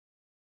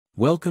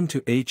Welcome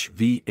to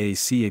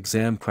HVAC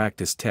exam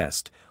practice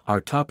test.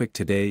 Our topic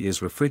today is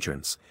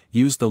refrigerants.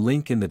 Use the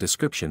link in the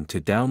description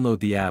to download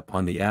the app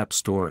on the App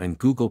Store and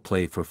Google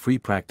Play for free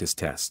practice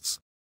tests.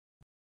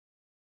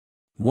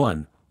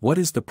 1. What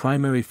is the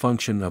primary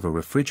function of a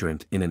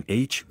refrigerant in an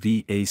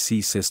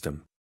HVAC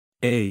system?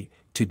 A.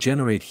 To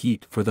generate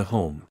heat for the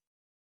home.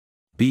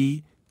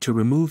 B. To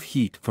remove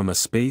heat from a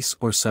space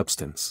or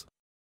substance.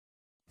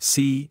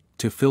 C.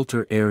 To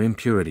filter air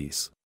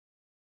impurities.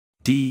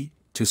 D.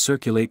 To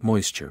circulate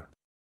moisture.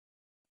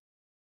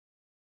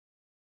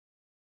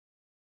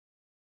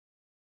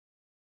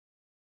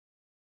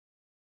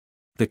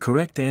 The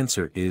correct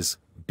answer is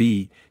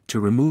B. To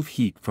remove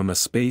heat from a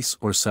space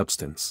or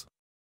substance.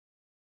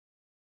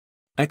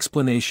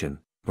 Explanation: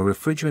 a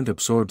refrigerant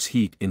absorbs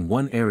heat in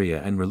one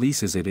area and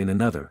releases it in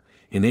another,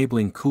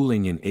 enabling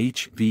cooling in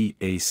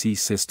HVAC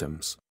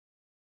systems.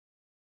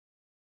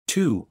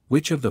 2.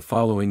 Which of the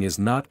following is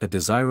not a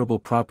desirable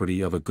property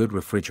of a good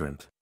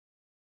refrigerant?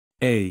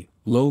 A.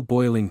 Low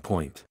boiling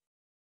point.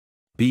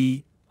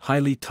 B.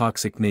 Highly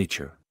toxic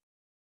nature.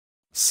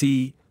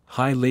 C.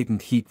 High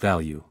latent heat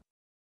value.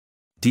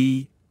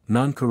 D.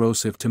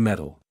 Non-corrosive to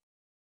metal.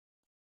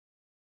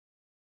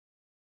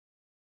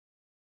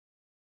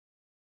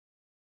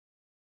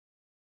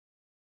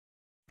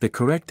 The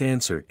correct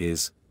answer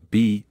is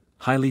B.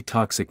 Highly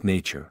toxic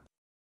nature.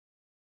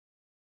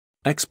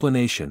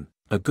 Explanation: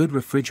 a good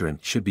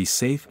refrigerant should be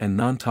safe and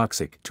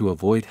non-toxic to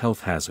avoid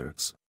health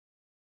hazards.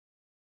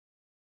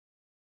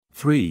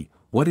 3.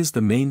 What is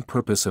the main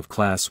purpose of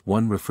Class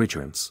 1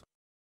 refrigerants?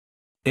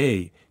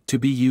 A. To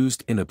be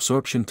used in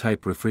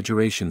absorption-type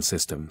refrigeration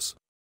systems.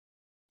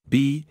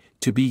 B.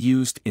 To be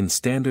used in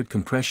standard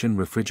compression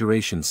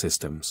refrigeration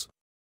systems.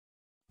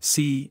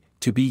 C.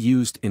 To be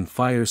used in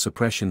fire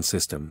suppression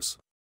systems.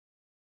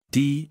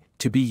 D.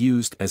 To be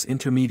used as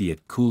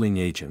intermediate cooling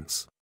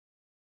agents.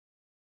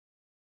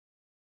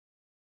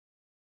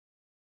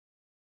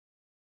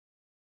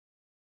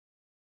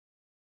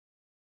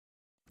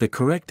 The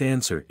correct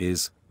answer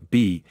is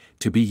B.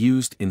 To be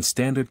used in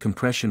standard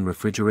compression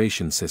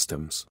refrigeration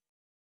systems.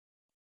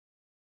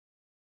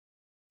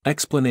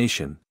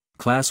 Explanation: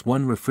 Class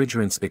 1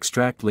 refrigerants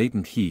extract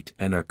latent heat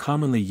and are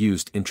commonly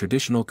used in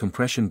traditional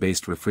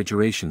compression-based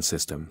refrigeration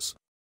systems.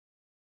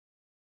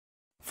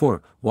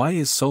 4. Why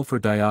is sulfur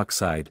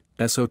dioxide,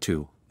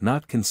 SO2,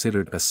 not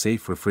considered a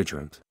safe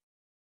refrigerant?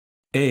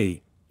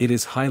 A. It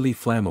is highly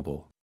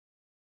flammable.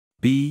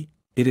 B.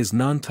 It is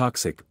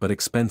non-toxic but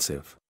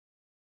expensive.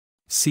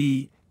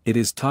 C. It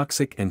is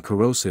toxic and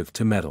corrosive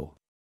to metal.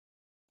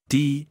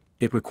 D.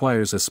 It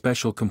requires a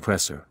special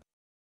compressor.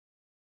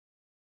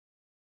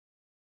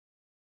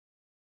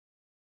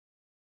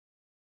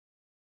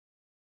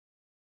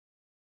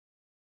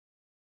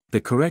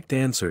 The correct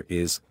answer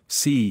is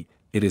C.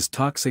 It is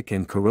toxic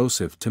and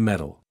corrosive to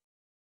metal.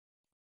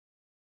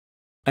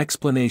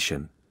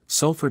 Explanation: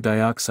 sulfur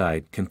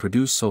dioxide can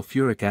produce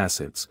sulfuric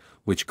acids,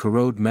 which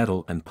corrode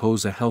metal and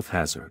pose a health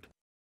hazard.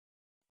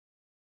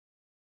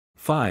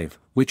 5.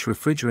 Which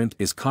refrigerant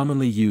is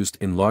commonly used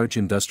in large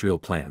industrial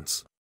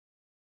plants?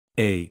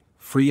 A.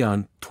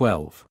 Freon,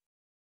 12.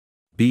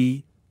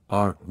 B.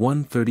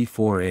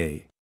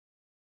 R134A.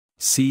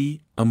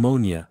 C.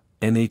 Ammonia,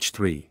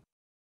 NH3.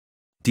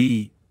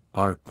 D.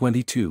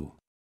 R22.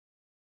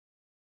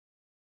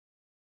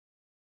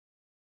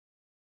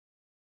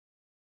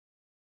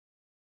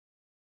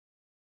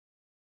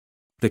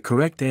 The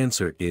correct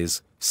answer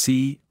is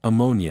C.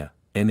 Ammonia,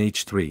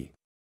 NH3.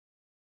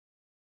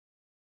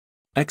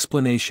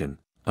 Explanation: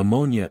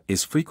 ammonia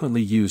is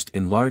frequently used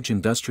in large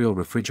industrial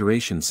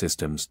refrigeration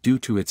systems due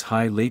to its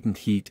high latent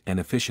heat and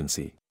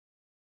efficiency.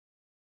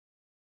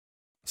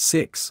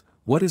 6.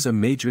 What is a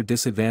major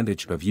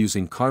disadvantage of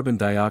using carbon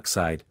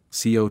dioxide,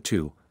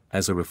 CO2,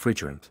 as a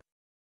refrigerant?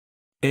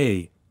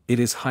 A. It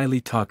is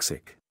highly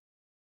toxic.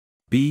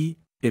 B.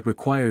 It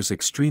requires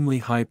extremely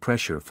high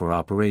pressure for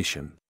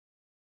operation.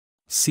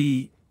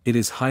 C. It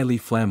is highly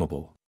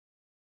flammable.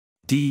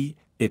 D.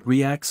 It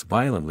reacts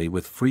violently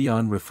with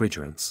freon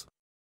refrigerants.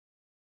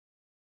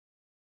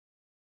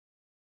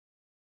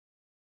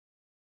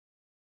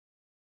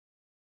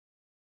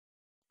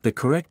 The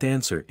correct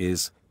answer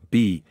is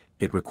B.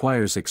 It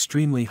requires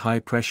extremely high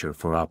pressure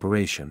for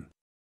operation.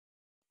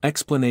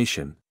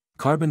 Explanation: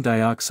 carbon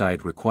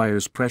dioxide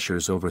requires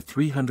pressures over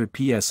 300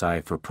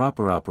 psi for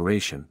proper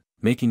operation,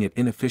 making it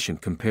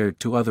inefficient compared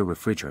to other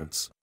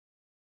refrigerants.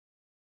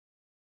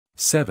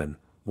 7.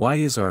 Why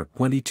is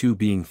R22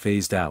 being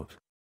phased out?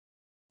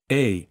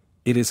 A.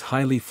 It is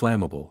highly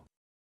flammable.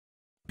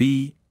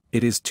 B.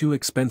 It is too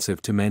expensive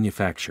to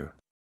manufacture.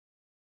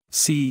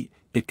 C.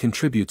 It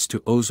contributes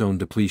to ozone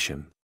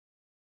depletion.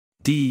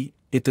 D.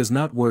 It does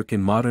not work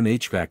in modern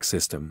HVAC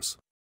systems.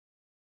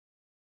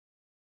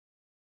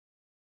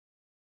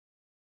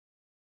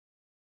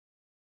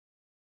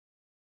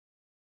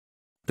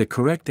 The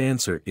correct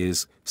answer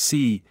is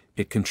C.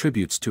 It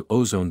contributes to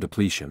ozone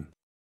depletion.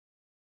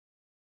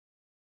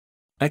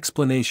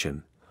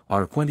 Explanation: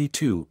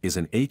 R22 is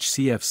an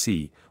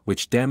HCFC,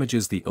 which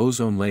damages the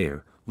ozone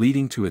layer,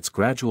 leading to its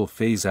gradual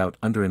phase-out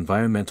under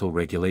environmental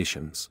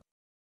regulations.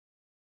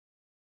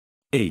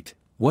 8.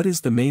 What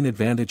is the main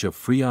advantage of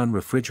Freon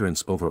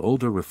refrigerants over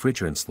older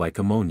refrigerants like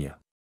ammonia?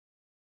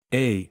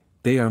 A.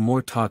 They are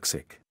more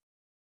toxic.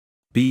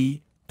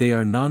 B. They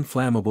are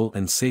non-flammable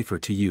and safer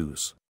to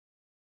use.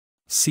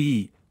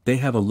 C. They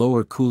have a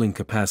lower cooling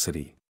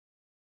capacity.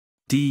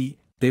 D.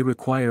 They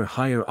require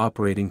higher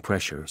operating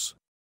pressures.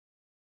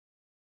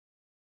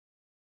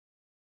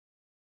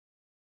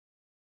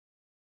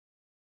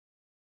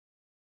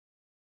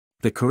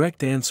 The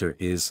correct answer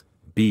is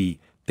B.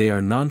 They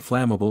are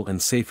non-flammable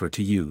and safer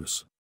to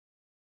use.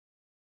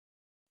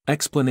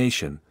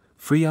 Explanation: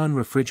 Freon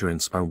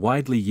refrigerants are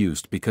widely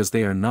used because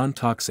they are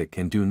non-toxic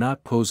and do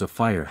not pose a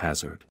fire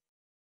hazard.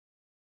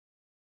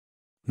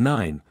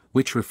 9.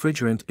 Which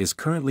refrigerant is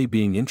currently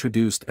being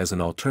introduced as an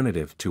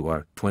alternative to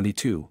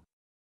R22?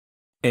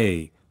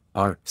 A.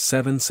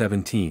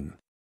 R717.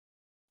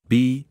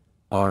 B.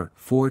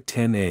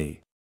 R410A.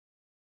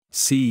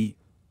 C.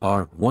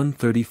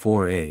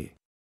 R134A.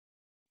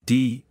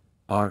 D.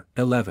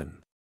 R11.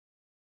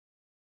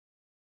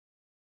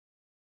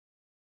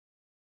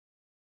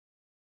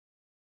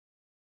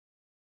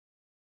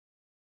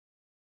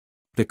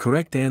 The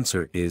correct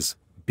answer is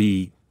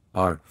B.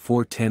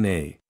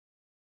 R410A.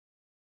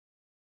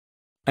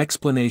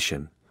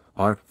 Explanation: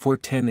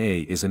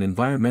 R410A is an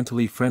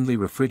environmentally friendly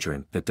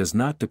refrigerant that does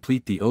not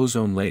deplete the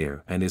ozone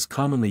layer and is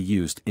commonly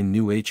used in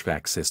new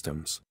HVAC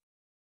systems.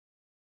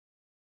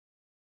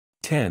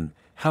 10.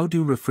 How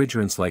do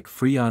refrigerants like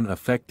Freon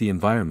affect the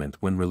environment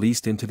when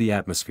released into the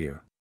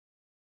atmosphere?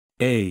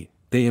 A.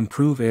 They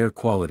improve air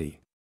quality.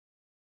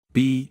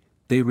 B.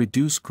 They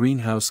reduce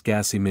greenhouse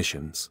gas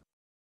emissions.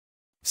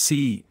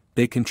 C.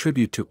 They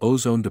contribute to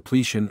ozone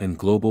depletion and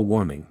global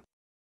warming.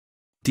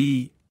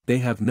 D. They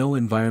have no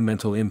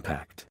environmental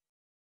impact.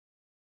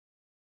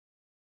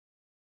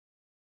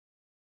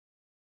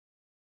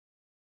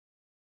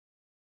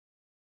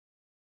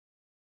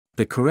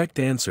 The correct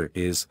answer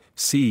is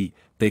C.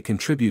 They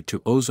contribute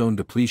to ozone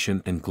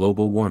depletion and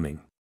global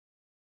warming.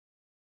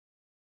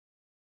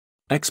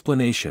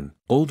 Explanation: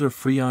 Older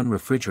Freon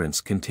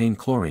refrigerants contain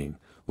chlorine,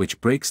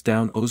 which breaks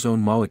down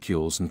ozone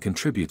molecules and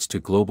contributes to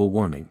global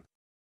warming.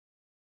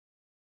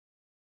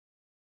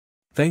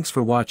 Thanks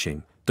for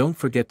watching. Don't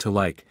forget to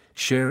like,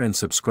 share and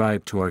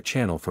subscribe to our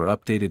channel for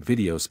updated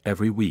videos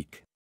every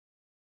week.